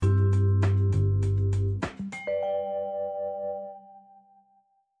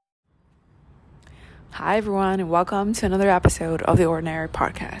Hi everyone, and welcome to another episode of the Ordinary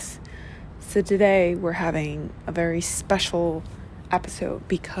Podcast. So today we're having a very special episode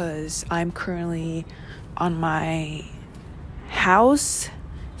because I'm currently on my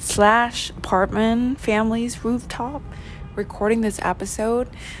house/apartment family's rooftop recording this episode.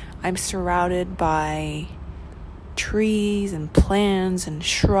 I'm surrounded by trees and plants and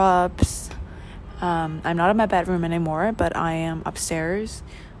shrubs. I'm not in my bedroom anymore, but I am upstairs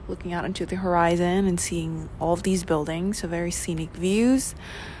looking out into the horizon and seeing all of these buildings, so very scenic views.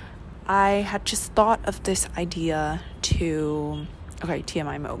 I had just thought of this idea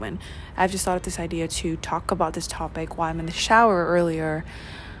TMI moment. I've just thought of this idea to talk about this topic while I'm in the shower earlier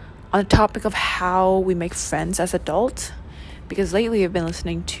on the topic of how we make friends as adults, because lately I've been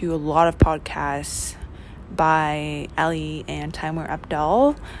listening to a lot of podcasts by Ali and Taimur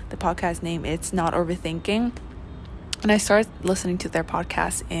Abdul. The podcast name, It's Not Overthinking. And I started listening to their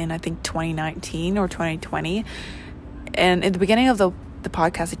podcast in, I think, 2019 or 2020. And in the beginning of the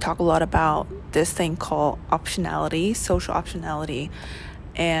podcast, they talk a lot about this thing called optionality, social optionality.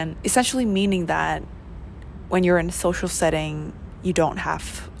 And essentially meaning that when you're in a social setting, you don't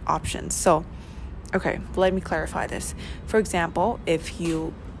have options. So, okay, let me clarify this. For example, if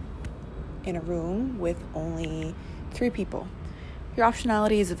you in a room with only 3 people, your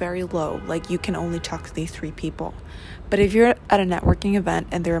optionality is very low. Like, you can only talk to these 3 people. But if you're at a networking event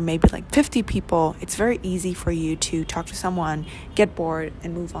and there are maybe like 50 people, it's very easy for you to talk to someone, get bored,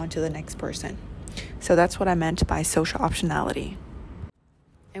 and move on to the next person. So that's what I meant by social optionality.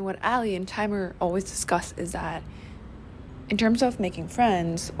 And what Ali and Timer always discuss is that in terms of making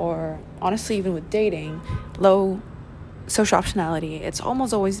friends, or honestly even with dating, low social optionality, it's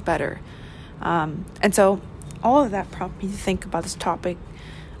almost always better. And so all of that prompted me to think about this topic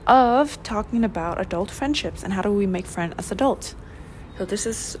of talking about adult friendships and how do we make friends as adults. So this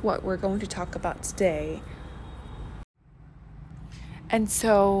is what we're going to talk about today. And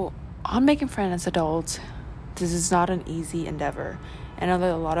so on making friends as adults, this is not an easy endeavor. I know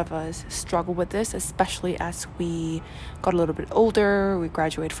that a lot of us struggle with this, especially as we got a little bit older, we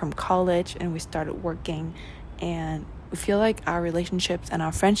graduated from college, and we started working, and we feel like our relationships and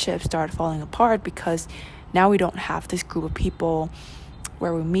our friendships started falling apart because now we don't have this group of people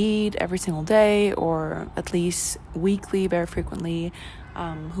where we meet every single day, or at least weekly, very frequently,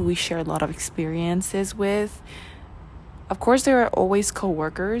 who we share a lot of experiences with. Of course, there are always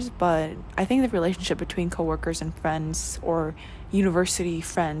coworkers, but I think the relationship between coworkers and friends or university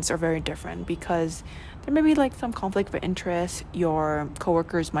friends are very different, because there may be like some conflict of interest. Your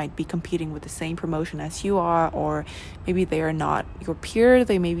coworkers might be competing with the same promotion as you are, or maybe they are not your peer,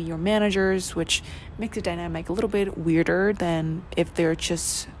 they may be your managers, which makes the dynamic a little bit weirder than if they're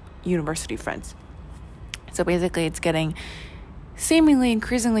just university friends. So basically, it's getting seemingly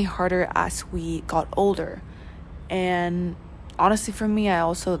increasingly harder as we got older. And honestly, for me, I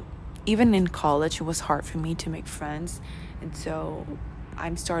also, even in college, it was hard for me to make friends. And so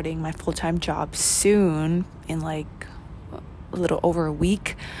I'm starting my full-time job soon, in like a little over a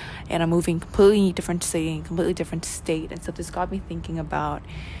week, and I'm moving completely different city, completely different state. And so this got me thinking about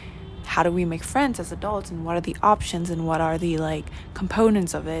how do we make friends as adults, and what are the options, and what are the like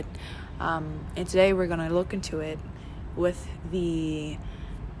components of it. And today we're gonna look into it with the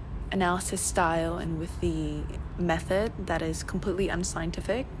analysis style and with the method that is completely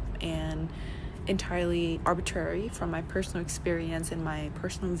unscientific and entirely arbitrary from my personal experience and my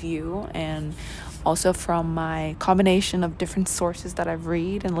personal view, and also from my combination of different sources that I've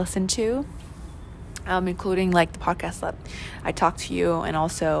read and listened to, including like the podcast that I talked to you, and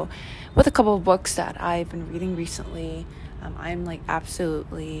also with a couple of books that I've been reading recently. I'm like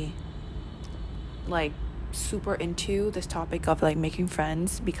absolutely like super into this topic of like making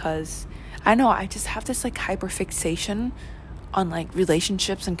friends, because I know I just have this like hyperfixation on like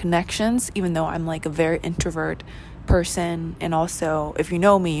relationships and connections, even though I'm like a very introvert person. And also, if you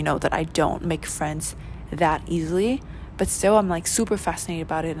know me, you know that I don't make friends that easily, but still I'm like super fascinated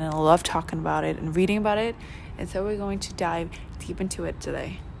about it, and I love talking about it and reading about it. And so we're going to dive deep into it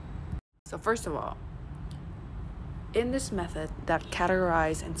today. So first of all, in this method that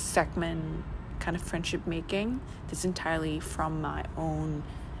categorize and segment kind of friendship making, this entirely from my own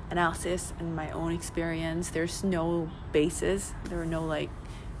analysis and my own experience. There's no basis, there are no like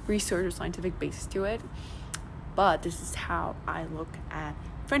research or scientific basis to it, but this is how I look at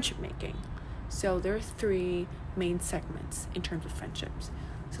friendship making. So there are 3 main segments in terms of friendships.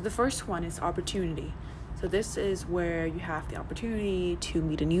 So the first one is opportunity. So this is where you have the opportunity to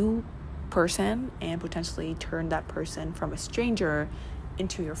meet a new person and potentially turn that person from a stranger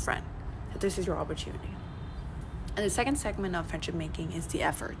into your friend. So this is your opportunity. And the second segment of friendship making is the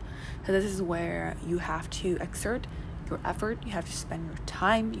effort. So this is where you have to exert your effort, you have to spend your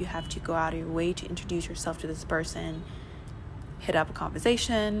time, you have to go out of your way to introduce yourself to this person, hit up a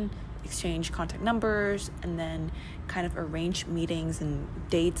conversation, exchange contact numbers, and then kind of arrange meetings and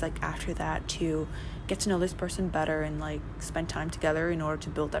dates like after that to get to know this person better and like spend time together in order to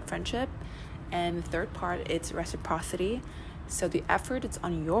build that friendship. And the third part, it's reciprocity. So the effort is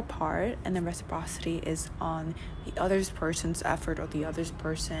on your part, and the reciprocity is on the other person's effort or the other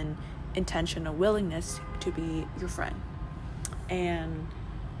person's intention or willingness to be your friend. And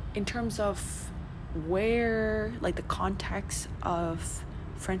in terms of where, like the context of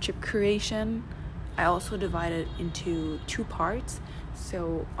friendship creation, I also divide it into two parts,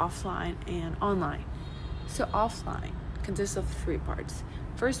 so offline and online. So offline consists of three parts.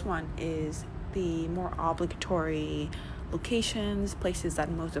 First one is the more obligatory locations, places that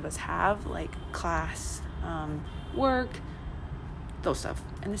most of us have, like class, work, those stuff.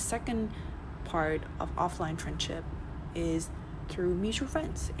 And the second part of offline friendship is through mutual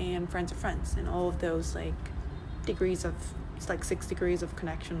friends and friends of friends and all of those like degrees of, it's like 6 degrees of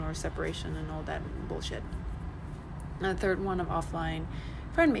connection or separation and all that bullshit. And the third one of offline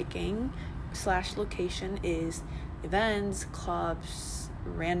friend making / location is events, clubs,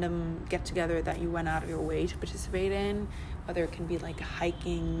 random get together that you went out of your way to participate in, whether it can be like a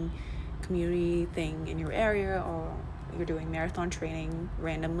hiking community thing in your area, or you're doing marathon training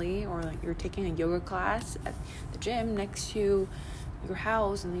randomly, or like you're taking a yoga class at the gym next to your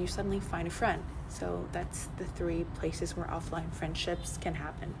house and then you suddenly find a friend. So that's the three places where offline friendships can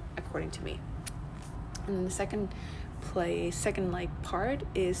happen according to me. And then the second part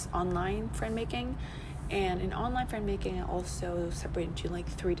is online friend making. And in online friend making, I also separate into like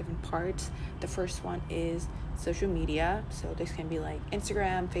three different parts. The first one is social media. So this can be like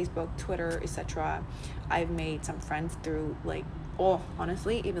Instagram, Facebook, Twitter, etc. I've made some friends through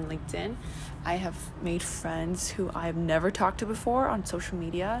honestly, even LinkedIn. I have made friends who I've never talked to before on social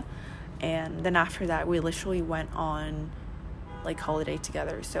media. And then after that, we literally went on like holiday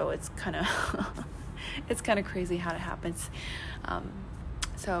together. So it's kind of it's kind of crazy how it happens.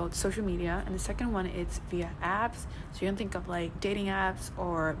 So social media. And the second one is via apps. So you can think of like dating apps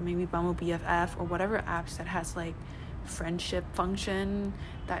or maybe Bumble BFF or whatever apps that has like friendship function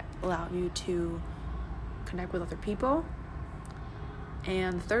that allow you to connect with other people.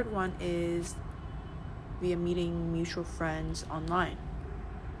 And the third one is via meeting mutual friends online.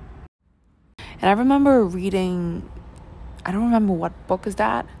 And I remember reading, I don't remember what book is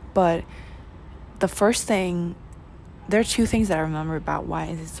that, but the first thing, there are two things that I remember about why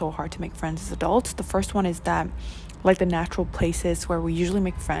is it so hard to make friends as adults. The first one is that like the natural places where we usually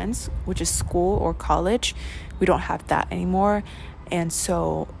make friends, which is school or college, we don't have that anymore. And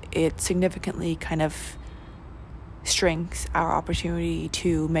so it significantly kind of shrinks our opportunity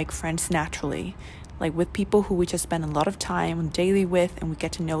to make friends naturally, like with people who we just spend a lot of time daily with, and we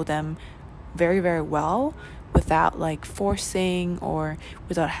get to know them very, very well without like forcing or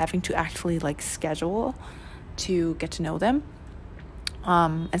without having to actually like schedule to get to know them.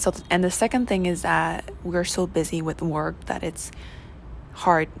 And the second thing is that we're so busy with work that it's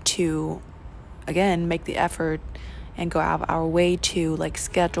hard to, again, make the effort and go out of our way to like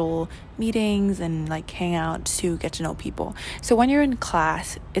schedule meetings and like hang out to get to know people. So when you're in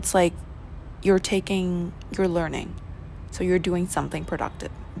class, it's like you're learning. So you're doing something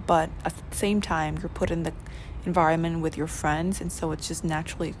productive. But at the same time, you're put in the environment with your friends. And so it's just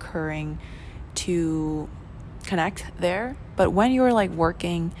naturally occurring to connect there. But when you're like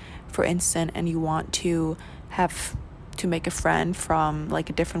working, for instance, and you want to make a friend from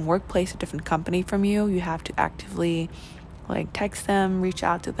like a different workplace, a different company from you, you have to actively like text them, reach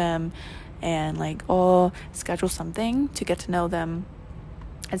out to them, and like schedule something to get to know them.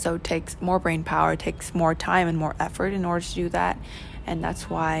 And so it takes more brain power, it takes more time and more effort in order to do that. And that's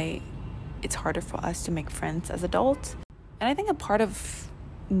why it's harder for us to make friends as adults. And I think a part of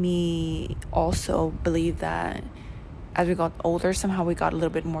me also believe that as we got older, somehow we got a little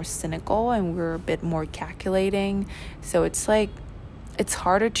bit more cynical and we're a bit more calculating. So it's like, it's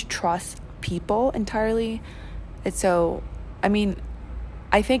harder to trust people entirely. And so, I mean,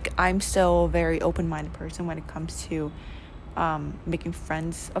 I think I'm still a very open-minded person when it comes to making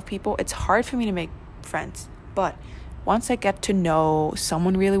friends of people. It's hard for me to make friends, but once I get to know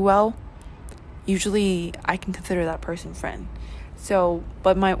someone really well, usually I can consider that person friend. So,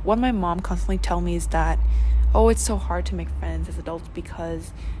 but what my mom constantly tells me is that, it's so hard to make friends as adults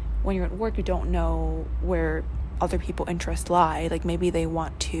because when you're at work, you don't know where other people's interests lie. Like maybe they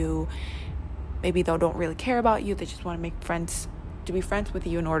don't really care about you. They just want to make friends, to be friends with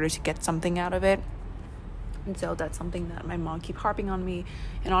you in order to get something out of it. And so that's something that my mom keep harping on me.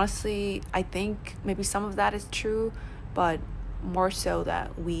 And honestly, I think maybe some of that is true, but more so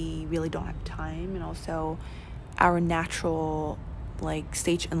that we really don't have time, and also our natural like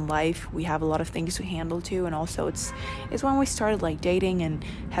stage in life, we have a lot of things to handle too. And also it's when we started like dating and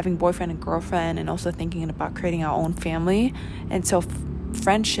having boyfriend and girlfriend, and also thinking about creating our own family. And so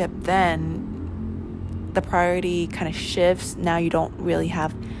friendship, then the priority kind of shifts. Now you don't really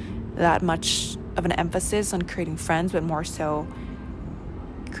have that much of an emphasis on creating friends, but more so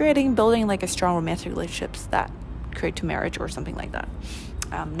building like a strong romantic relationships that create to marriage or something like that.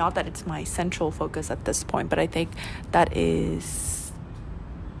 Not that it's my central focus at this point, but I think that is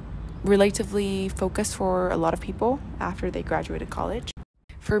relatively focused for a lot of people after they graduated college.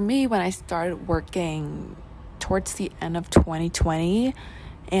 For me, when I started working towards the end of 2020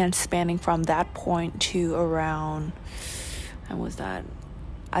 and spanning from that point to around, when was that?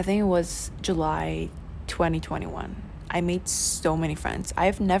 I think it was July 2021. I made so many friends.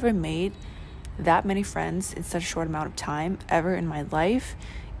 I've never made that many friends in such a short amount of time ever in my life.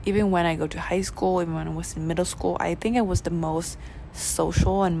 Even when I go to high school, even when I was in middle school, I think I was the most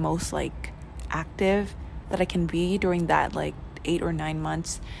social and most like active that I can be during that like 8 or 9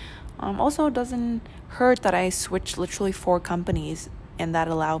 months. Also, it doesn't hurt that I switched literally 4 companies, and that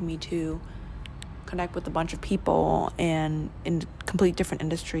allowed me to connect with a bunch of people and in complete different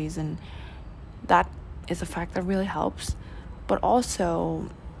industries, and that is a fact that really helps. But also,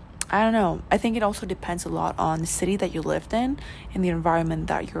 I don't know, I think it also depends a lot on the city that you lived in and the environment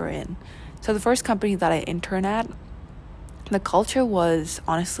that you're in. So the first company that I interned at, the culture was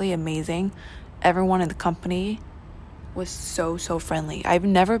honestly amazing. Everyone in the company was so friendly. I've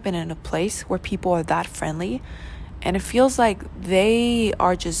never been in a place where people are that friendly, and it feels like they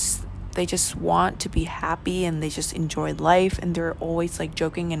just want to be happy, and they just enjoy life, and they're always like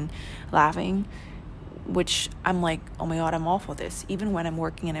joking and laughing, which I'm like, oh my god, I'm all for this, even when I'm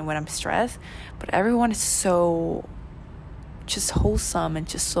working and when I'm stressed. But everyone is so just wholesome and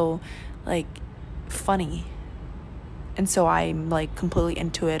just so like funny, and so I'm like completely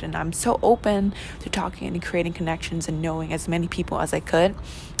into it, and I'm so open to talking and creating connections and knowing as many people as I could.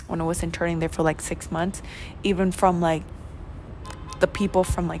 When I was interning there for like 6 months, even from like the people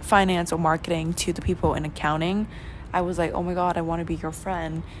from like finance or marketing to the people in accounting, I was like, oh my god, I want to be your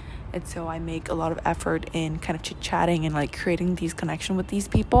friend. And so I make a lot of effort in kind of chit-chatting and like creating these connections with these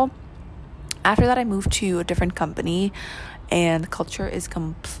people. After that, I moved to a different company, and the culture is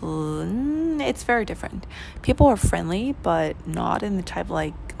it's very different. People are friendly, but not in the type of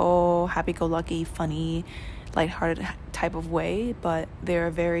like, oh, happy-go-lucky, funny, lighthearted type of way, but they're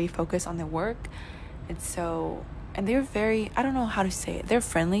very focused on their work. And they're very, I don't know how to say it, they're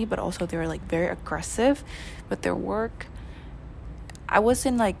friendly, but also they're like very aggressive with their work. I was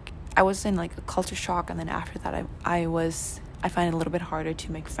in like a culture shock, and then after that I find it a little bit harder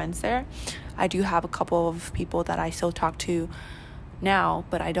to make friends there. I do have a couple of people that I still talk to now,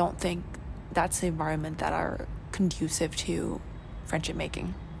 but I don't think that's the environment that are conducive to friendship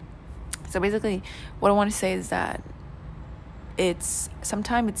making. So basically, what I want to say is that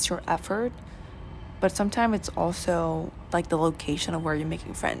sometimes it's your effort, but sometimes it's also like the location of where you're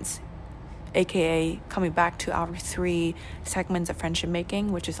making friends. AKA coming back to our 3 segments of friendship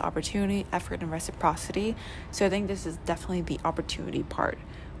making, which is opportunity, effort, and reciprocity. So I think this is definitely the opportunity part,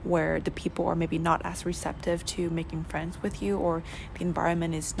 where the people are maybe not as receptive to making friends with you, or the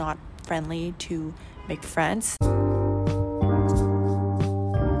environment is not friendly to make friends.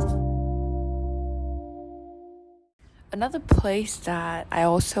 Another place that I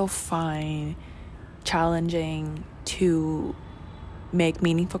also find challenging to make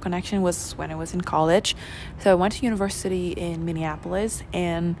meaningful connection was when I was in college. So I went to university in Minneapolis,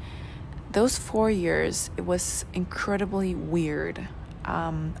 and those 4 years, it was incredibly weird.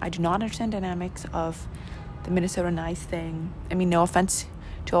 I do not understand dynamics of the Minnesota nice thing. I mean, no offense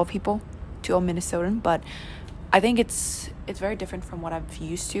to all people, to all Minnesotan, but I think it's very different from what I've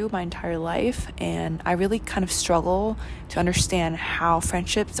used to my entire life, and I really kind of struggle to understand how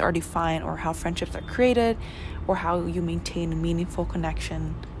friendships are defined, or how friendships are created, or how you maintain a meaningful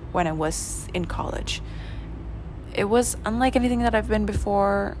connection when I was in college. It was unlike anything that I've been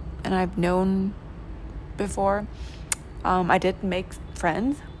before and I've known before. I did make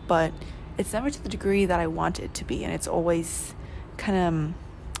friends, but it's never to the degree that I want it to be, and it's always kind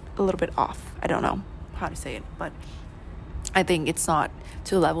of a little bit off. I don't know how to say it, but I think it's not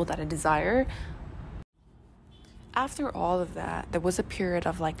to the level that I desire. After all of that, there was a period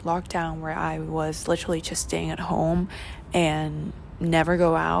of like lockdown where I was literally just staying at home and never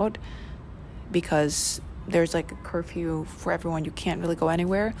go out, because there's like a curfew for everyone. You can't really go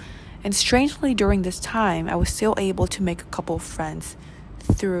anywhere. And strangely, during this time, I was still able to make a couple of friends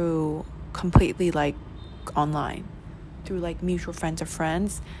through completely like online, through like mutual friends of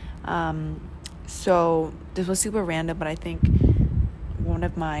friends. So this was super random, but I think one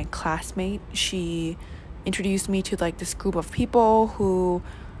of my classmates, she introduced me to like this group of people who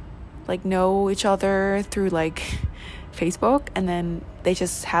like know each other through like Facebook, and then they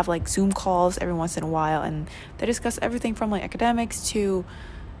just have like Zoom calls every once in a while, and they discuss everything from like academics to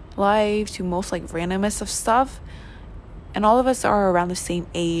life to most like randomest of stuff. And all of us are around the same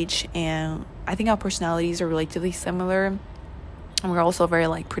age, and I think our personalities are relatively similar, and we're also very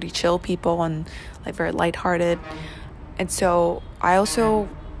like pretty chill people and like very lighthearted. And so I also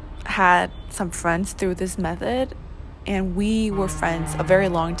had some friends through this method, and we were friends a very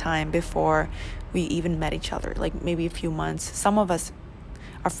long time before we even met each other, like maybe a few months. Some of us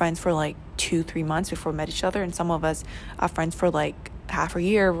are friends for like 2-3 months before we met each other, and some of us are friends for like half a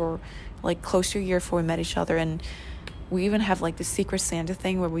year or like close to a year before we met each other. And we even have like the Secret Santa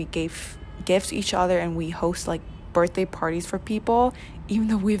thing where we gave gifts to each other, and we host like birthday parties for people even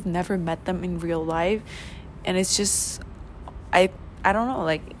though we've never met them in real life. And it's just I don't know,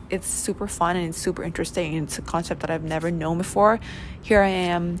 like it's super fun and it's super interesting, and it's a concept that I've never known before. Here I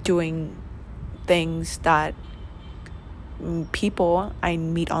am doing things that people I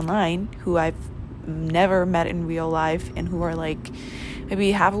meet online who I've never met in real life, and who are like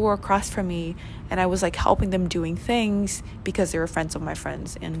maybe half a world across from me, and I was like helping them doing things because they were friends of my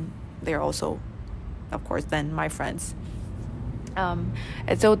friends, and they're also of course then my friends. And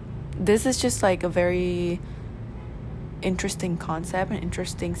so this is just like a very interesting concept, an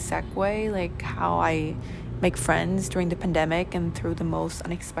interesting segue, like how I make friends during the pandemic and through the most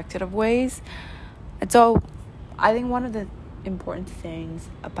unexpected of ways. And so I think one of the important things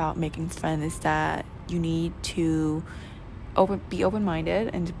about making friends is that you need to be open-minded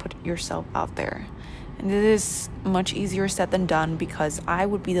and to put yourself out there. And it is much easier said than done, because I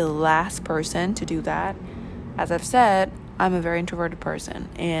would be the last person to do that. As I've said, I'm a very introverted person,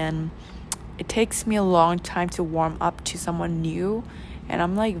 and it takes me a long time to warm up to someone new, and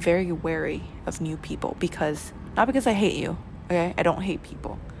I'm like very wary of new people, because not because I hate you, okay? I don't hate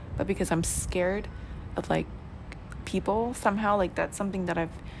people, but because I'm scared of like people somehow. Like that's something that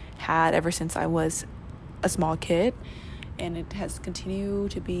I've had ever since I was a small kid, and it has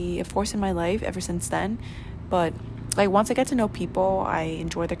continued to be a force in my life ever since then. But like once I get to know people, I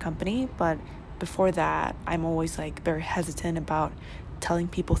enjoy their company, but before that I'm always like very hesitant about telling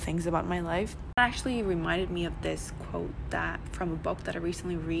people things about my life. It actually reminded me of this quote that from a book that I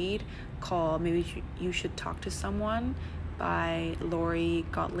recently read called Maybe You Should Talk to Someone by Lori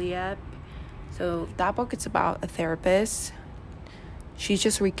Gottlieb. So that book, it's about a therapist. She's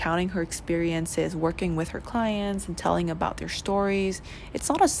just recounting her experiences working with her clients and telling about their stories. It's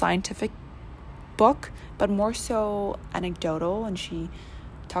not a scientific book, but more so anecdotal, and she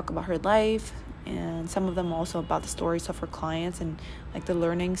talk about her life, and some of them also about the stories of her clients and like the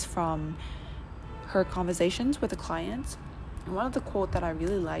learnings from her conversations with the clients. And one of the quote that I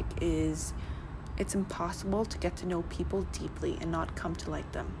really like is, "It's impossible to get to know people deeply and not come to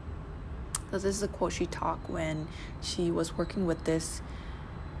like them." So this is a quote she talked when she was working with this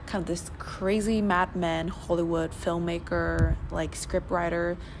crazy madman Hollywood filmmaker, like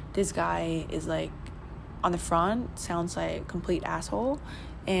scriptwriter. This guy is like on the front sounds like a complete asshole,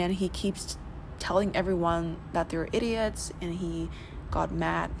 and he keeps telling everyone that they're idiots, and he got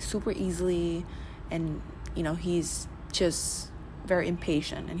mad super easily, and you know, he's just very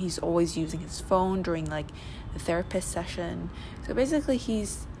impatient, and he's always using his phone during like the therapist session. So basically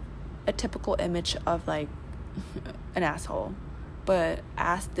he's a typical image of like an asshole. But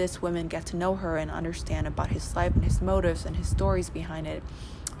as this woman get to know her and understand about his life and his motives and his stories behind it,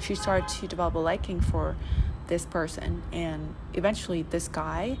 she started to develop a liking for this person. And eventually this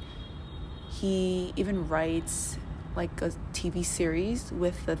guy, he even writes like a TV series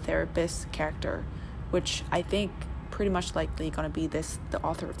with the therapist character, which I think pretty much likely gonna be the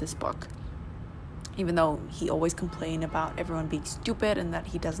author of this book, even though he always complained about everyone being stupid and that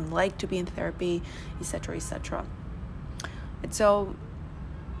he doesn't like to be in therapy, etc., etc. And so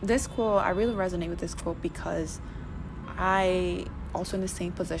this quote, I really resonate with this quote, because I also in the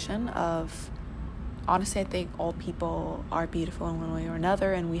same position of, honestly, I think all people are beautiful in one way or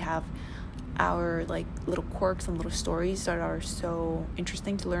another, and we have our like little quirks and little stories that are so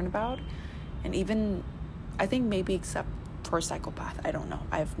interesting to learn about. And even, I think maybe except for a psychopath, I don't know,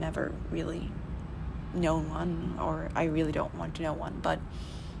 I've never really known one, or I really don't want to know one, but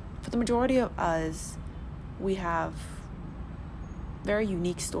for the majority of us, we have very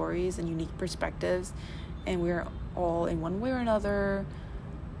unique stories and unique perspectives, and we're all in one way or another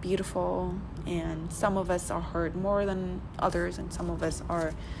beautiful, and some of us are hurt more than others, and some of us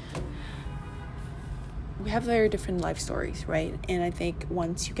we have very different life stories, right? And I think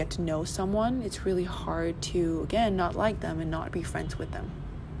once you get to know someone, it's really hard to, again, not like them and not be friends with them.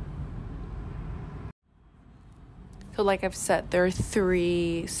 So like I've said, there are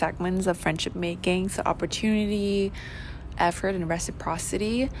 3 segments of friendship making. So opportunity, effort, and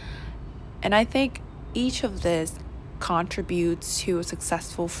reciprocity. And I think each of this contributes to a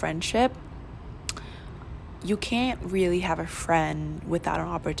successful friendship. You can't really have a friend without an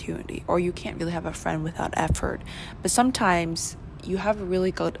opportunity, or you can't really have a friend without effort. But sometimes you have a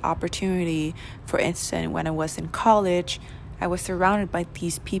really good opportunity. For instance, when I was in college, I was surrounded by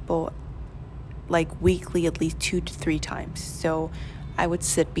these people like weekly, at least 2 to 3 times. So I would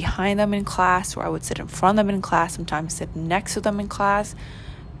sit behind them in class, or I would sit in front of them in class, sometimes sit next to them in class,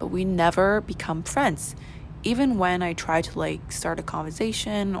 but we never become friends. Even when I try to start a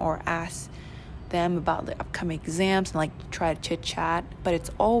conversation or ask them about the upcoming exams and try to chit chat, but it's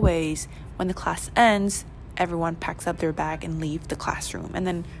always when the class ends, everyone packs up their bag and leave the classroom. And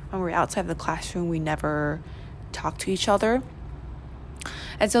then when we're outside of the classroom, we never talk to each other.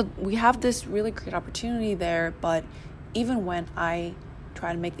 And so we have this really great opportunity there, but even when I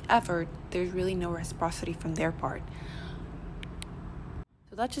try to make the effort, there's really no reciprocity from their part.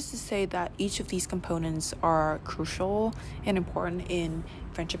 So that's just to say that each of these components are crucial and important in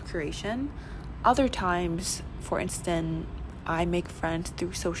friendship creation. Other times, for instance, I make friends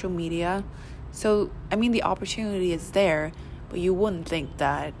through social media. So, the opportunity is there, but you wouldn't think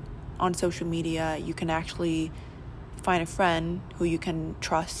that on social media you can actually find a friend who you can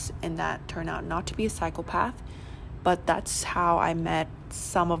trust and that turn out not to be a psychopath. But that's how I met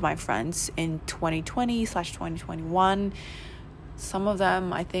some of my friends in 2020/2021. Some of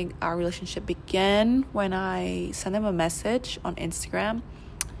them, I think our relationship began when I sent them a message on Instagram,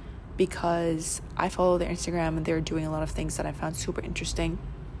 because I follow their Instagram and they're doing a lot of things that I found super interesting.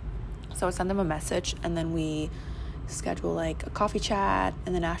 So I sent them a message, and then we schedule a coffee chat,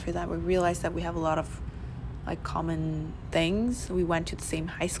 and then after that we realized that we have a lot of common things. We went to the same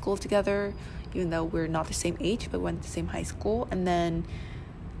high school together, even though we're not the same age, but went to the same high school. And then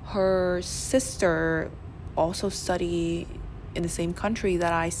her sister also studied in the same country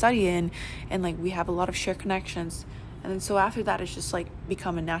that I study in, and we have a lot of shared connections. And then so after that, it's just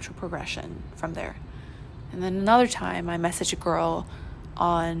become a natural progression from there. And then another time I messaged a girl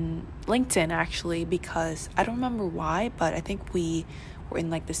on LinkedIn, actually, because I don't remember why, but I think we were in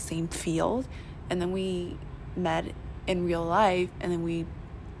the same field, and then we met in real life, and then we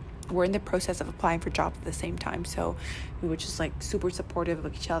were in the process of applying for jobs at the same time. So we were just super supportive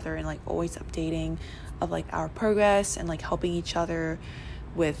of each other, and always updating of our progress, and helping each other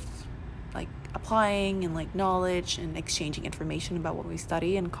with applying and knowledge, and exchanging information about what we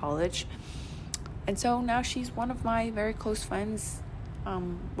study in college. And so now she's one of my very close friends,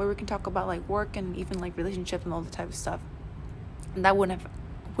 where we can talk about work and even relationships and all the type of stuff. And that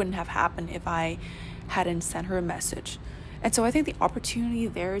wouldn't have happened if I hadn't sent her a message. And so I think the opportunity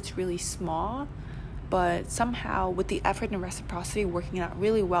there, it's really small, but somehow with the effort and reciprocity working out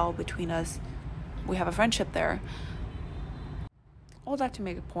really well between us, we have a friendship there. All that to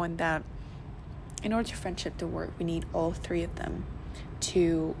make a point that in order for friendship to work, we need all 3 of them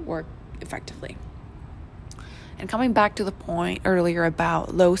to work effectively. And coming back to the point earlier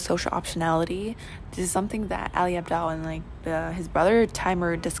about low social optionality, this is something that Ali Abdal and his brother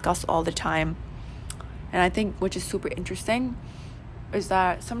Timer discuss all the time. And I think which is super interesting is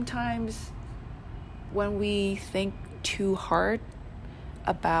that sometimes when we think too hard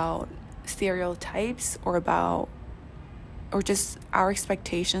about stereotypes or just our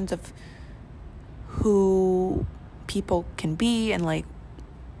expectations of who people can be and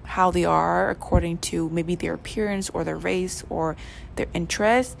how they are according to maybe their appearance or their race or their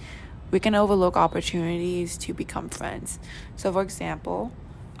interests, we can overlook opportunities to become friends. So for example,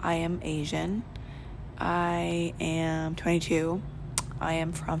 I am Asian, I am 22, I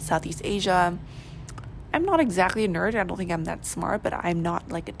am from Southeast Asia. I'm not exactly a nerd, I don't think I'm that smart, but I'm not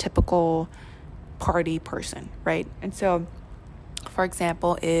a typical party person, right? And so for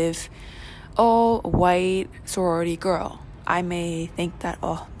example, if a white sorority girl, I may think that,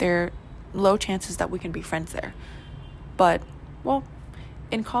 there are low chances that we can be friends there. But,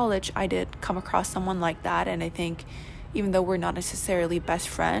 in college, I did come across someone like that, and I think even though we're not necessarily best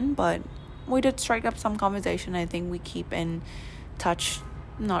friend, but we did strike up some conversation. I think we keep in touch.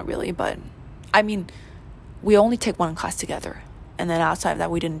 Not really, but, we only take one class together. And then outside of that,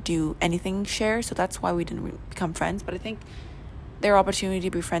 we didn't do anything share, so that's why we didn't become friends. But I think there are opportunity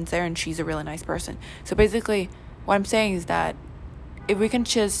to be friends there, and she's a really nice person. So basically, what I'm saying is that if we can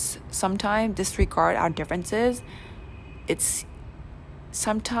just sometimes disregard our differences, it's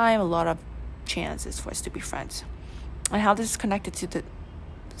sometimes a lot of chances for us to be friends. And how this is connected to the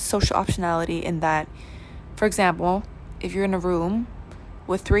social optionality in that, for example, if you're in a room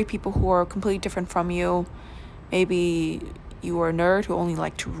with 3 people who are completely different from you, maybe you are a nerd who only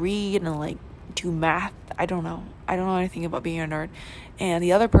like to read and like do math. I don't know anything about being a nerd. And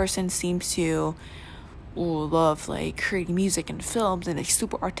the other person seems to love like creating music and films and it's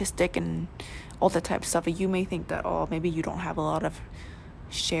super artistic and all that type of stuff. And you may think that, maybe you don't have a lot of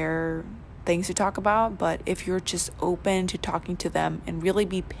share things to talk about. But if you're just open to talking to them and really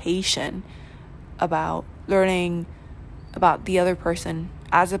be patient about learning about the other person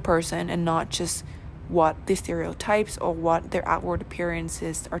as a person and not just what the stereotypes or what their outward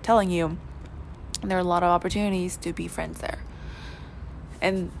appearances are telling you, there are a lot of opportunities to be friends there.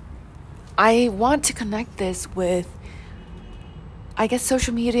 And I want to connect this with, I guess,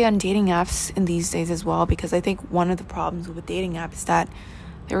 social media and dating apps in these days as well, because I think one of the problems with dating apps is that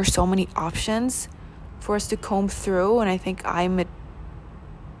there are so many options for us to comb through. And I think I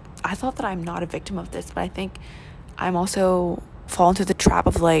thought that I'm not a victim of this, but I think I'm also fall into the trap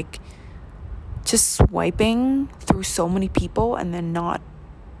of like just swiping through so many people and then not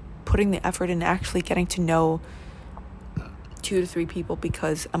putting the effort in actually getting to know 2 to 3 people,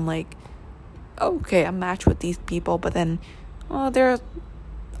 because I'm like, okay, I'm matched with these people, but then there are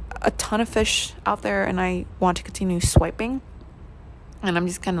a ton of fish out there and I want to continue swiping, and I'm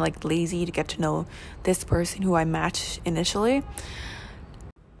just kind of like lazy to get to know this person who I matched initially.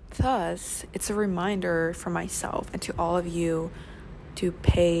 Thus, it's a reminder for myself and to all of you to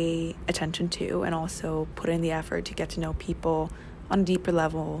pay attention to and also put in the effort to get to know people on a deeper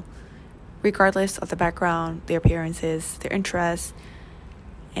level, regardless of the background, their appearances, their interests,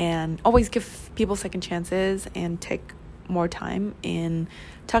 and always give people second chances and take more time in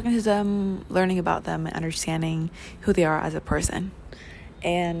talking to them, learning about them, and understanding who they are as a person.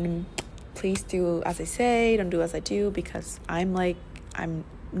 And please do as I say, don't do as I do, because I'm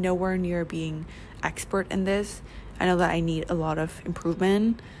nowhere near being expert in this. I know that I need a lot of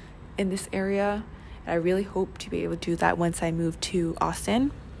improvement in this area. And I really hope to be able to do that once I move to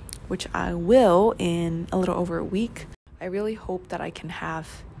Austin, which I will in a little over a week. I really hope that I can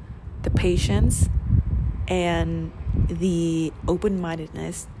have the patience and the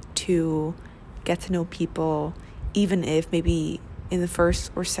open-mindedness to get to know people, even if maybe in the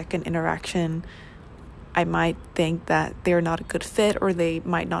first or second interaction I might think that they're not a good fit or they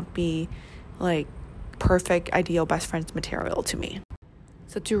might not be like perfect, ideal best friends material to me.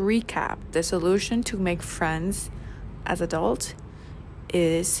 So to recap, the solution to make friends as adults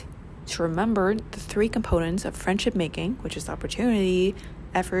is to remember the 3 components of friendship making, which is opportunity,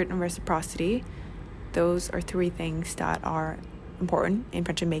 effort, and reciprocity. Those are 3 things that are important in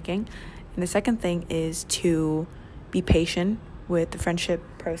friendship making. And the second thing is to be patient with the friendship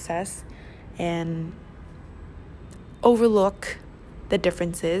process and overlook the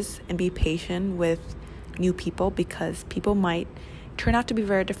differences and be patient with new people, because people might turn out to be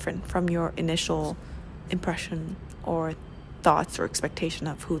very different from your initial impression or thoughts or expectation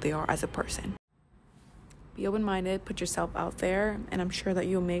of who they are as a person. Be open-minded, put yourself out there, and I'm sure that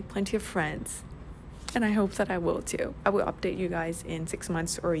you'll make plenty of friends. And I hope that I will too. I will update you guys in 6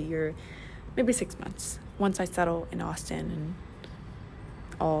 months or a year, maybe 6 months, once I settle in Austin and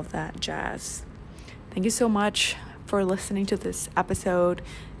all of that jazz. Thank you so much for listening to this episode,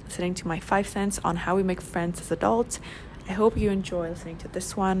 listening to my 5 cents on how we make friends as adults. I hope you enjoy listening to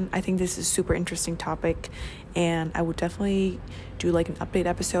this one. I think this is a super interesting topic, and I would definitely do like an update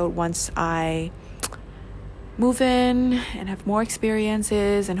episode once I move in and have more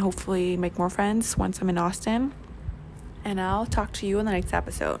experiences and hopefully make more friends once I'm in Austin. And I'll talk to you in the next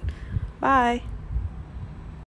episode. Bye.